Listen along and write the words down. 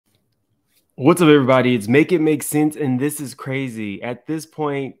What's up, everybody? It's Make It Make Sense, and this is crazy. At this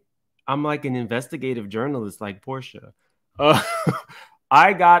point, I'm like an investigative journalist like Portia. Uh,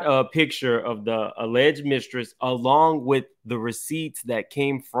 I got a picture of the alleged mistress along with the receipts that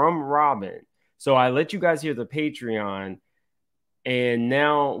came from Robin. So I let you guys hear the Patreon, and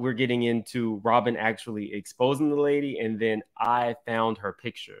now we're getting into Robin actually exposing the lady, and then I found her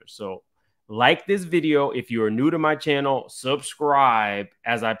picture. So like this video if you are new to my channel, subscribe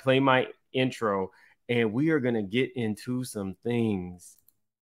as I play my intro, and we are gonna get into some things.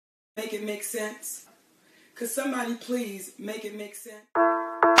 Make it make sense. Could somebody please make it make sense?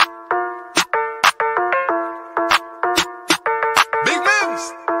 Big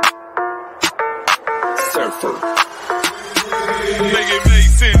moves. Surfer. Make it make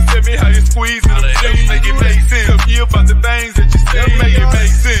sense. Tell me how you squeeze it. Make it make sense. Tell me about the things that you see. Make it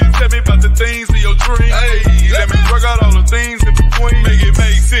make sense. Tell me about the things of your dream. Hey, let me work out all the things in between. Make it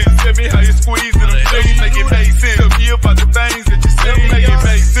make sense. Tell me how you squeeze it. Make it make sense. Tell me about the things that you see. Make it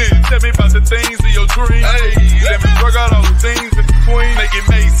make sense. Tell me about the things of your dream. Hey, let me work out all the things in between. Make it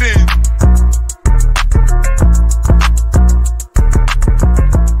make sense.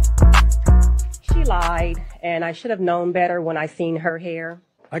 She lied, and I should have known better when I seen her hair.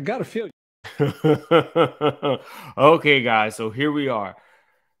 I gotta feel you. Okay, guys, so here we are.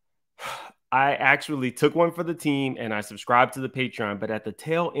 I actually took one for the team and I subscribed to the Patreon, but at the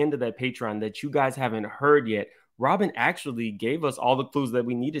tail end of that Patreon that you guys haven't heard yet, Robin actually gave us all the clues that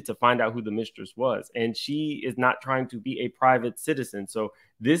we needed to find out who the mistress was. And she is not trying to be a private citizen. So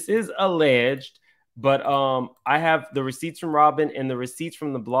this is alleged, but I have the receipts from Robin and the receipts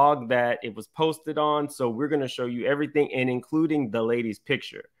from the blog that it was posted on. So we're going to show you everything, and including the lady's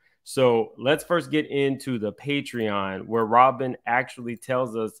picture. So let's first get into the Patreon, where Robin actually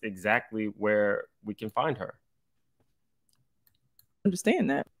tells us exactly where we can find her.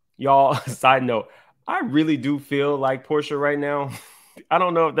 Understand that. Y'all, side note, I really do feel like Portia right now. I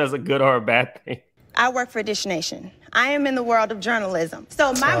don't know if that's a good or a bad thing. I work for Dish Nation. I am in the world of journalism.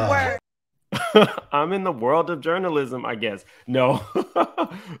 So my word. I'm in the world of journalism, I guess. No.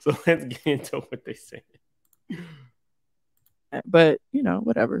 So let's get into what they say. But you know,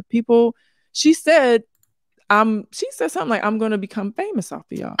 whatever. People, she said something like, I'm gonna become famous off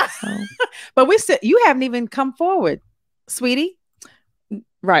of y'all. So. But we said you haven't even come forward, sweetie.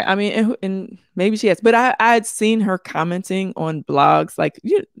 Right. I mean, and maybe she has, but I had seen her commenting on blogs like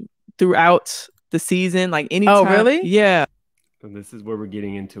throughout the season, like anytime. Oh, really? Yeah. And this is where we're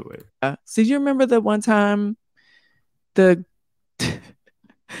getting into it. So you remember the one time the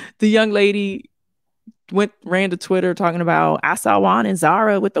young lady ran to Twitter talking about, I saw Juan and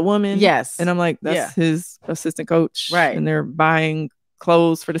Zara with the woman. Yes. And I'm like, that's his assistant coach. Right. And they're buying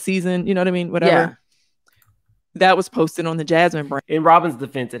clothes for the season. You know what I mean? Whatever. Yeah. That was posted on the Jasmine brand. In Robin's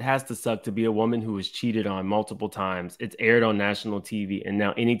defense, it has to suck to be a woman who was cheated on multiple times. It's aired on national TV. And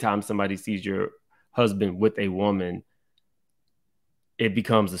now anytime somebody sees your husband with a woman, it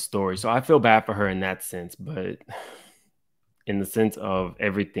becomes a story. So I feel bad for her in that sense. But in the sense of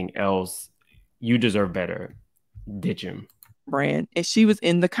everything else, you deserve better. Ditch him. Brand. And she was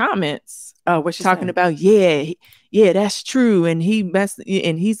in the comments what's she talking saying? about, yeah, that's true. And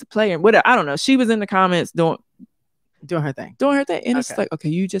he's a player. Whatever. I don't know. She was in the comments doing her thing. And it's like, okay,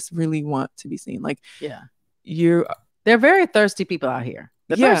 you just really want to be seen. Like, yeah, they're very thirsty people out here.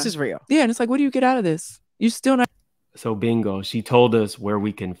 The thirst is real. Yeah. And it's like, what do you get out of this? You're still not. So bingo, she told us where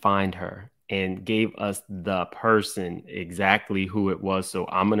we can find her and gave us the person, exactly who it was. So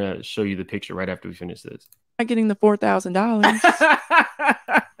I'm going to show you the picture right after we finish this. Not getting the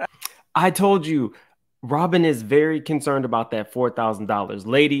 $4,000. I told you, Robin is very concerned about that $4,000.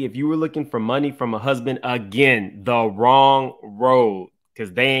 Lady, if you were looking for money from a husband, again, the wrong road,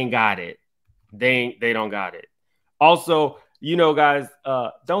 because they ain't got it. They don't got it. Also, you know, guys,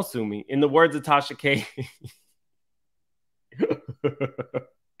 don't sue me. In the words of Tasha K.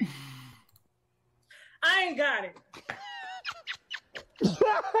 I ain't got it.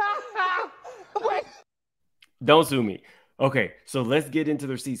 Don't sue me. Okay, so let's get into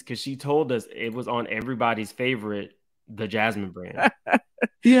the receipts, because she told us it was on everybody's favorite, the Jasmine brand.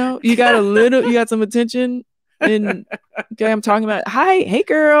 You know, you got some attention. And okay, I'm talking about, hey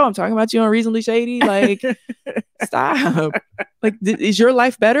girl, I'm talking about you on Reasonably Shady. Like, stop. Like, is your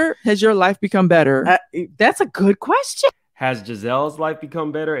life better? Has your life become better? That's a good question. Has Giselle's life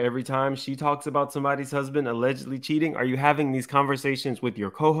become better every time she talks about somebody's husband allegedly cheating? Are you having these conversations with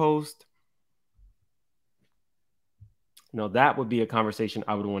your co-host? No, that would be a conversation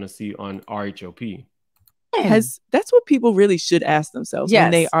I would want to see on RHOP. That's what people really should ask themselves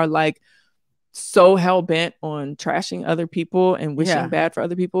when they are like so hell bent on trashing other people and wishing bad for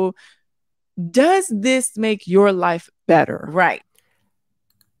other people. Does this make your life better? Right.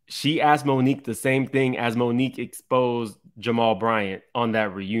 She asked Monique the same thing as Monique exposed Jamal Bryant on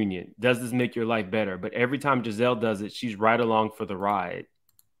that reunion. Does this make your life better? But every time Giselle does it, she's right along for the ride.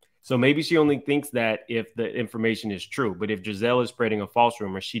 So maybe she only thinks that if the information is true. But if Giselle is spreading a false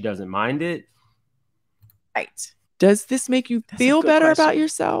rumor, she doesn't mind it. Right. Does this make you feel better about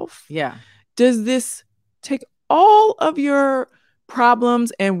yourself? Yeah. Does this take all of your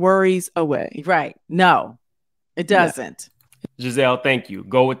problems and worries away? Right. No, it doesn't. Giselle, thank you.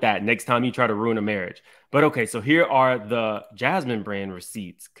 Go with that next time you try to ruin a marriage. But okay, so here are the Jasmine brand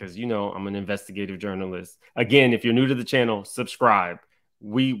receipts because, you know, I'm an investigative journalist. Again, if you're new to the channel, subscribe.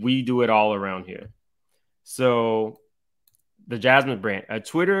 We do it all around here. So the Jasmine brand, a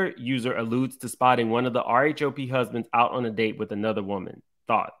Twitter user alludes to spotting one of the RHOP husbands out on a date with another woman.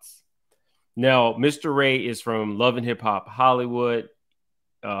 Thoughts? Now, Mr. Ray is from Love and Hip Hop Hollywood.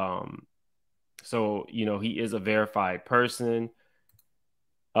 So, you know, he is a verified person.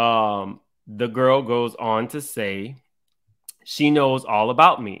 The girl goes on to say, she knows all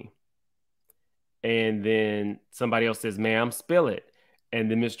about me. And then somebody else says, ma'am, spill it. And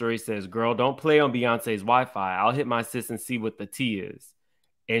then Mr. Ray says, girl, don't play on Beyonce's Wi-Fi. I'll hit my sis and see what the tea is.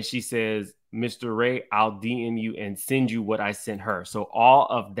 And she says, Mr. Ray, I'll DM you and send you what I sent her. So all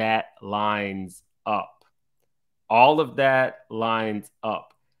of that lines up. All of that lines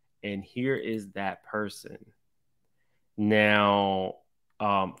up. And here is that person. Now,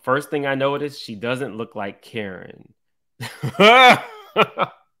 first thing I noticed, she doesn't look like Karen.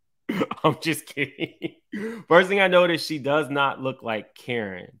 I'm just kidding. First thing I noticed, she does not look like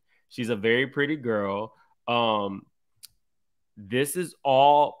Karen. She's a very pretty girl. This is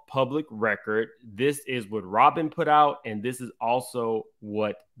all public record. This is what Robin put out, and this is also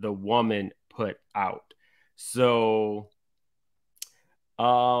what the woman put out. So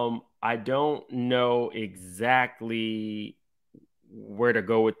I don't know exactly where to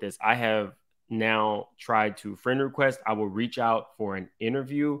go with this. I have now tried to friend request. I will reach out for an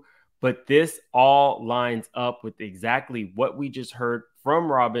interview, but this all lines up with exactly what we just heard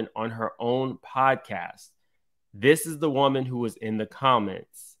from Robin on her own podcast. This is the woman who was in the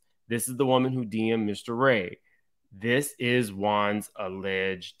comments. This is the woman who DM'd Mr. Ray. This is Juan's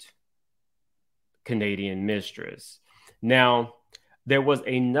alleged Canadian mistress. Now, there was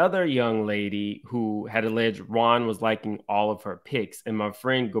another young lady who had alleged Juan was liking all of her pics. And my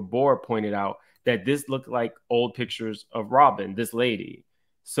friend Gabor pointed out that this looked like old pictures of Robin, this lady.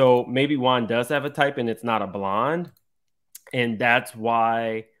 So maybe Juan does have a type and it's not a blonde. And that's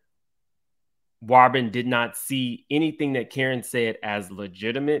why Robin did not see anything that Karen said as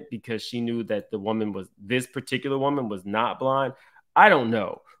legitimate because she knew that this particular woman was not blonde. I don't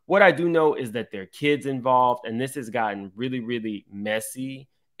know. What I do know is that there are kids involved, and this has gotten really, really messy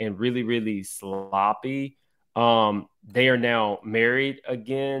and really, really sloppy. They are now married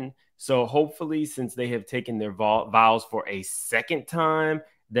again. So hopefully, since they have taken their vows for a second time,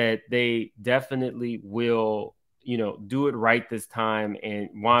 that they definitely will, you know, do it right this time. And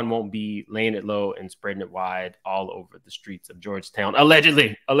Juan won't be laying it low and spreading it wide all over the streets of Georgetown.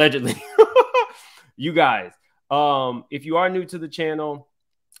 Allegedly. You guys, if you are new to the channel,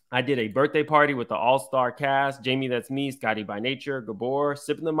 I did a birthday party with the all-star cast. Jamie, that's me, Scotty by Nature, Gabor,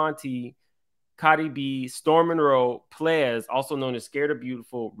 Sipping the Monty, Cardi B, Storm Monroe, Players, also known as Scared or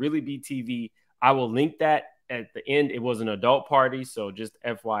Beautiful, Really BTV. I will link that at the end. It was an adult party, so just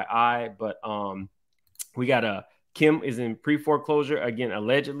FYI. But we got Kim is in pre-foreclosure again,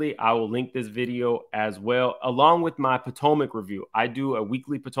 allegedly. I will link this video as well, along with my Potomac review. I do a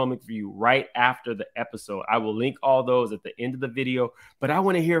weekly Potomac review right after the episode. I will link all those at the end of the video, but I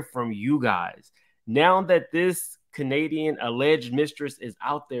want to hear from you guys. Now that this Canadian alleged mistress is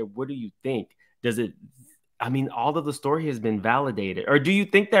out there, what do you think? All of the story has been validated. Or do you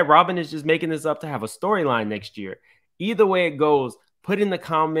think that Robin is just making this up to have a storyline next year? Either way it goes, put in the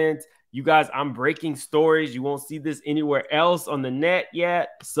comments. You guys, I'm breaking stories. You won't see this anywhere else on the net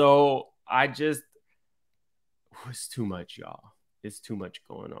yet. So it's too much, y'all. It's too much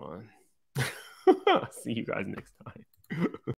going on. See you guys next time.